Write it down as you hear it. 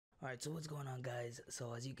Alright, so what's going on, guys?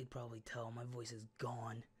 So as you could probably tell, my voice is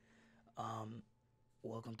gone.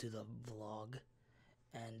 Welcome to the vlog,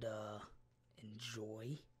 and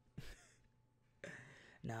enjoy.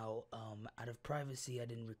 Now, out of privacy, I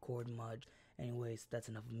didn't record much. Anyways, that's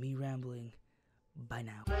enough of me rambling. Bye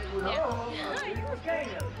now. Yeah. Are you okay?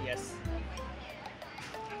 Yes.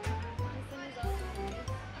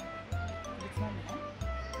 It's not me, huh?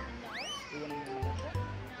 No.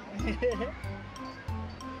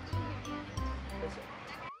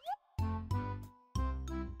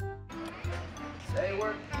 Hey,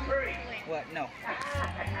 we're free. What? No.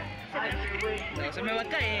 No, se me va a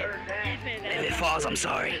caer. If it falls, I'm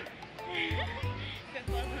sorry.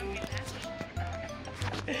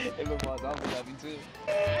 If it falls, I'll be laughing too.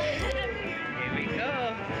 Here we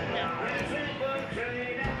go.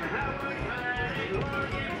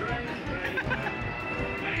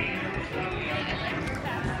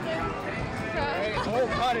 Oh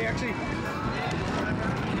god, it actually...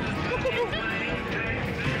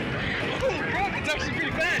 It's actually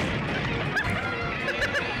pretty fast!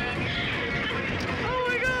 Oh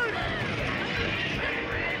my god!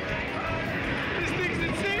 This thing's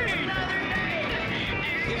insane!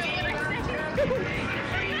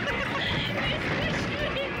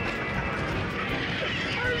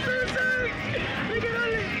 I'm so sorry! Look at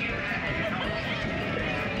it!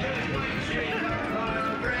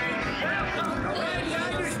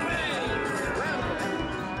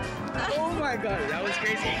 Oh my god, that was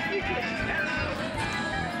crazy!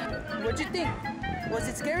 What'd you think? Was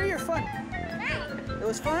it scary or fun? It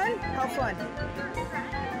was fun? How fun?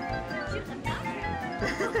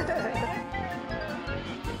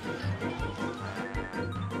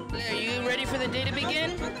 Are you ready for the day to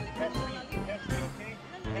begin?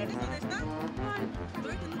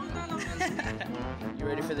 You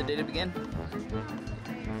ready for the day to begin?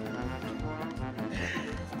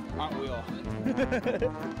 Aren't we all?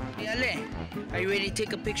 Hey, Ale, are you ready to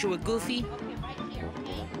take a picture with Goofy?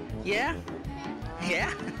 Yeah?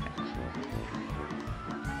 Yeah?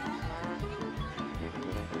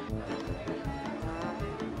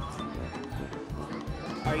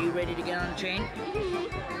 Are you ready to get on the train?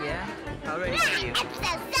 Yeah? How ready are you?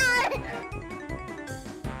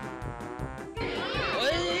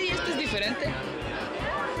 Oye, ¿esto es diferente?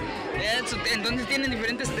 Entonces tienen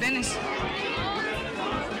diferentes trenes.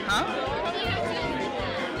 ¿Ah?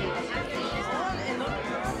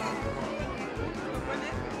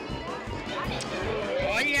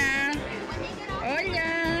 Hola. Hola.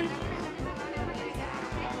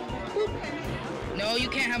 No, you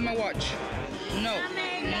can't have my watch. No.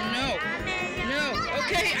 No. No.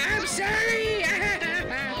 Okay, I'm sorry.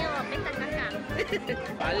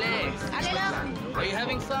 Ale. Are you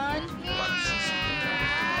having fun?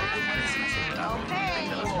 Okay.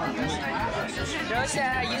 Rosa,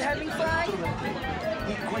 are you having fun?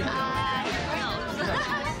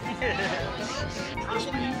 Trust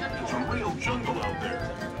me, it's a real jungle out there.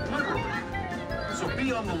 Literally. So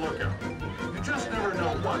be on the lookout. You just never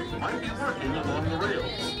know what might be lurking along the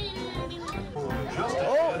rails. Just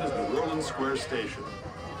ahead is the Roland Square Station.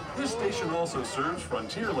 This station also serves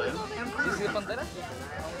Frontierland and Critter.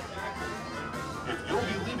 If you'll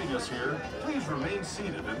be leaving us here, please remain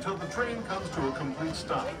seated until the train comes to a complete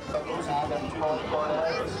stop. Those who continue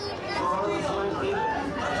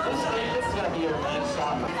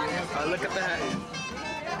Look at that.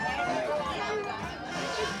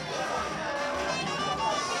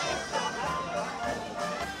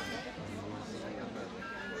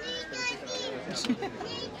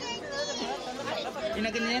 ¿Y no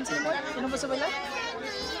quieren enseñar, amor? ¿Y no vas a bailar?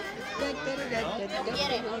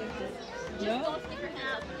 No?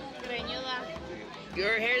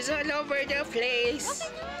 Your hair's all over the place.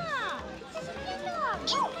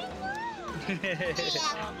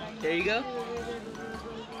 There you go.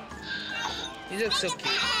 You look so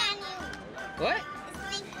cute. What?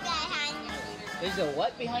 There's a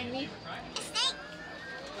what behind me?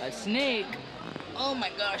 A snake. Oh my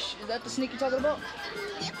gosh, is that the snake you're talking about?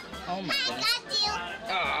 Oh my gosh.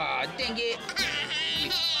 Ah, dang it.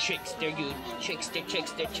 You trickster, you trickster,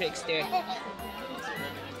 trickster, trickster.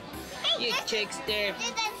 You trickster. There's a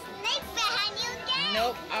snake behind you again.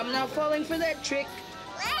 Nope, I'm not falling for that trick.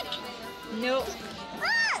 Look. Nope.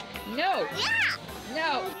 Look. No. Yeah.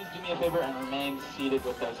 No. Please do me a favor and remain seated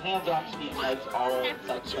with those hands off, feet and legs all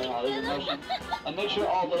inside the train while there's in motion. And make sure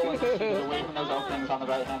all little ones are seated away from those openings on the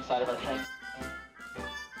right-hand side of our train.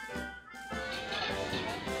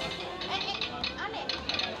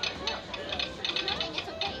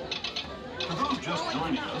 For those just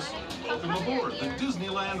joining us, welcome aboard the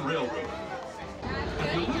Disneyland Railroad.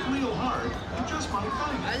 If you look real hard, you just might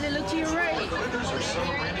find it. Ale, look to your right. The critters are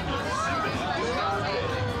celebrating a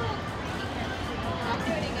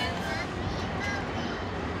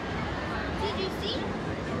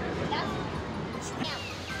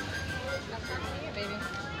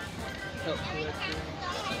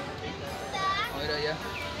area.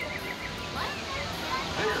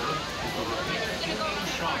 There is the King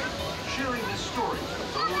Shop, sharing his stories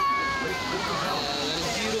with those who can live the mountains.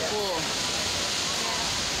 That's beautiful.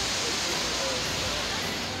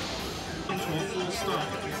 To a full stop.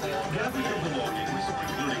 Gather your belongings,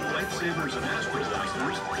 including lightsabers and astro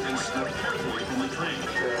blasters, and step carefully from the train.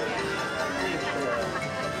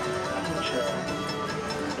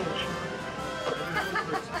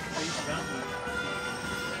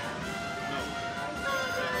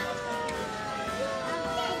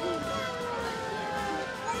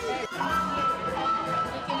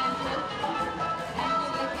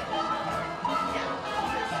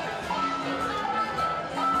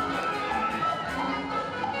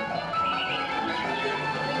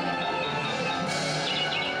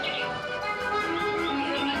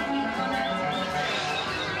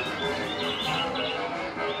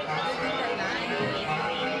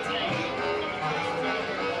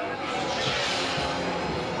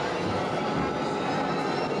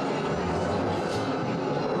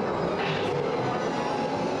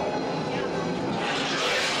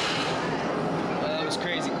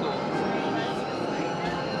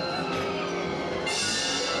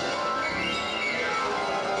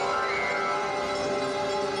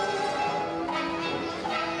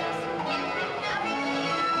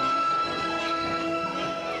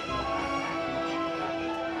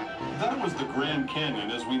 That was the Grand Canyon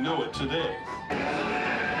as we know it today.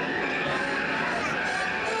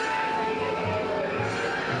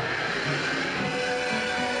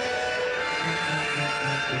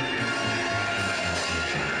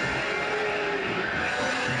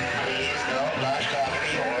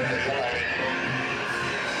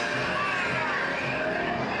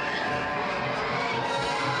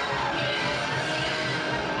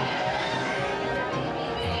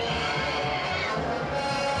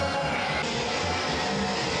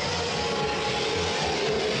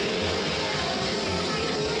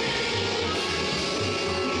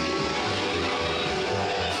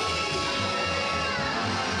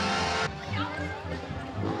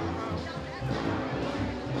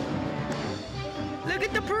 Look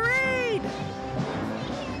at the parade!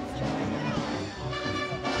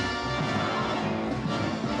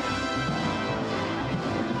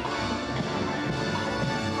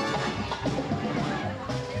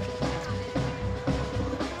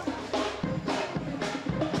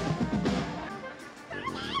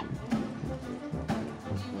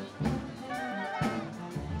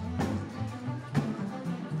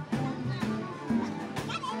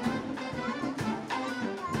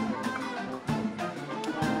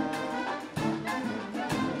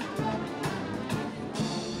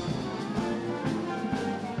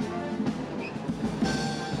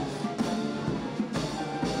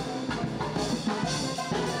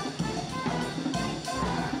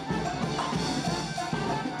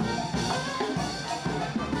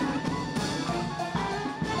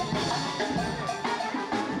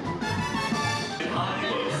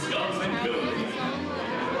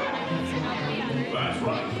 That's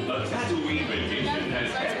right. A Tatooine vacation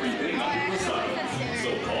has everything under the sun. So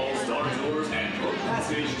call Star Tours and book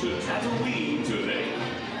passage to Tatooine today.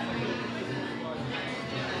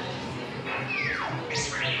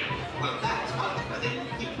 Well, that's wonderful.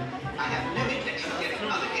 I have no intention of getting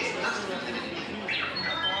another case of nothing.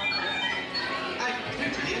 I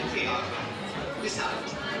totally agree, Arthur.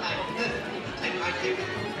 Besides, I'm perfectly content right here with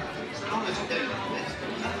you. As long as you don't know it.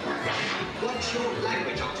 What's your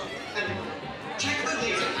language, Arthur? And check the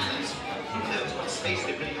laser cannons. Who knows what space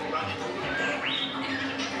debris you're running?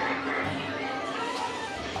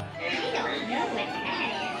 I don't know what that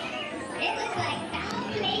is. It looks like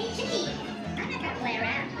homemade chicken. I'm not gonna play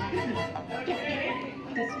around.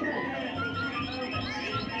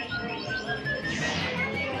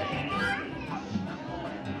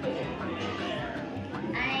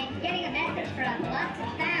 I'm getting a message from Lots of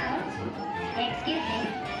Sounds. Excuse me.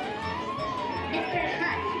 Mr.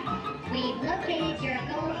 Hutt, we've located your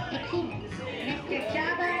gold behemoths. Mr.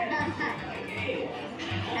 Jabba the Hutt.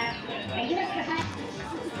 Are you Mr. Hutt?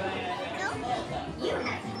 No. You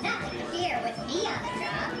have nothing to fear with me on the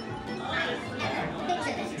job. I've never been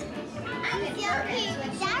to this. I'm in progress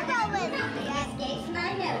with Jabba with nothing escapes my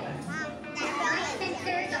notice. My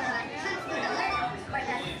sensors are on constant alert for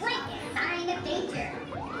the slightest sign of danger.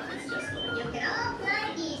 You can all fly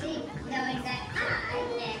easy, knowing that I am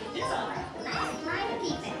your last line of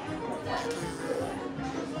defense.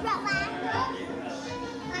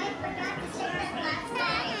 I forgot to say that last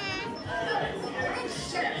time. I'm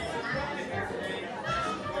sure it's mine.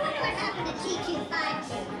 What happened to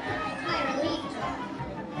G252? My relief tour.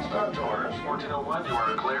 Star Tours, 1401, you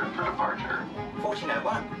are cleared for departure.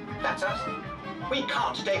 1401, that's us. We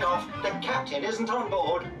can't take off. The captain isn't on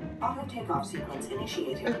board. Auto takeoff sequence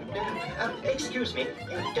initiated. Excuse me.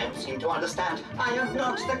 You don't seem to understand. I am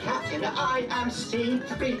not the captain. I am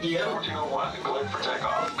C-3PO. 1401, cleared for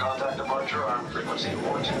takeoff. Contact departure on frequency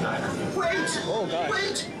 429. Wait! Oh, gosh.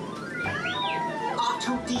 Wait!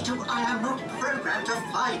 R2-D2, I am not programmed to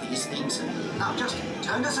fly these things. Now just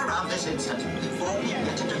turn us around this instant before we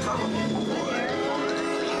get into trouble.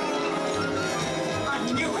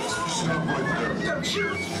 I knew it! Stop right there. Don't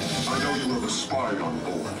shoot! I know you have a spy on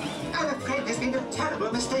board. I'm afraid there's been a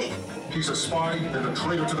terrible mistake. He's a spy and a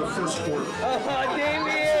traitor to the First Order. Oh,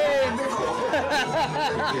 Damien!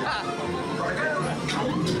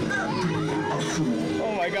 A fool.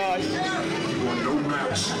 Oh my gosh. You are no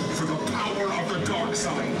match for the power of the dark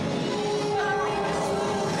side.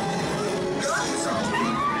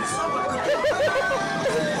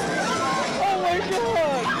 Oh my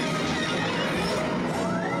god!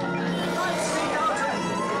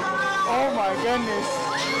 Oh my goodness!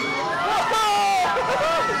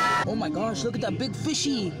 Oh my gosh, look at that big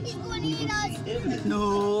fishy! He's going to eat us.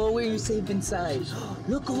 No, we're safe inside.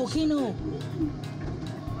 Look, a volcano!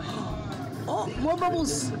 Oh, more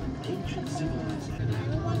bubbles!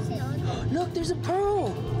 Look, there's a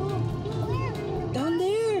pearl! Down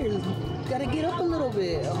there! Gotta get up a little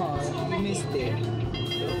bit. Oh, you missed it.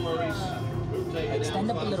 Like,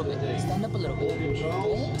 stand up a little bit. Stand up a little bit.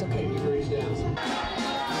 Okay? It's okay.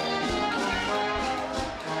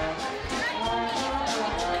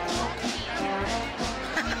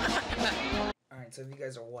 Alright, so if you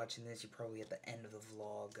guys are watching this, you're probably at the end of the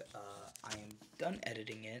vlog. I am done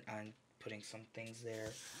editing it. I'm putting some things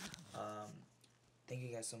there. Thank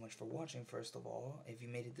you guys so much for watching, first of all. If you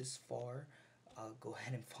made it this far, go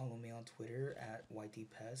ahead and follow me on Twitter at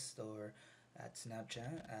 @lepest or at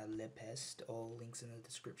Snapchat at lepest. All links in the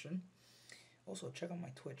description. Also, check out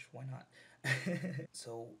my Twitch. Why not?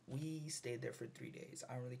 So we stayed there for 3 days.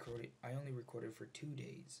 I only recorded for 2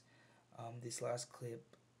 days. This last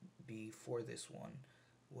clip before this one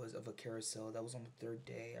was of a carousel. That was on the 3rd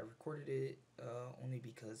day. I recorded it only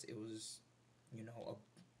because it was, you know, a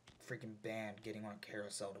freaking band getting on a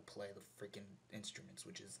carousel to play the freaking instruments,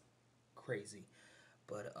 which is crazy.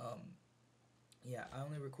 But yeah, I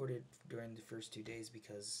only recorded during the first 2 days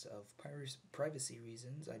because of privacy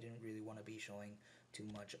reasons. I didn't really want to be showing too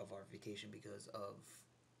much of our vacation because of,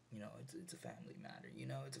 you know, it's a family matter, you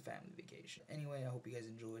know, it's a family vacation. Anyway, I hope you guys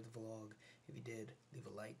enjoyed the vlog. If you did, leave a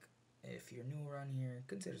like. If you're new around here,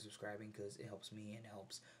 consider subscribing because it helps me and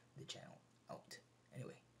helps the channel out.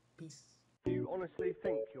 Anyway, peace. Do you honestly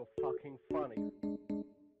think you're fucking funny?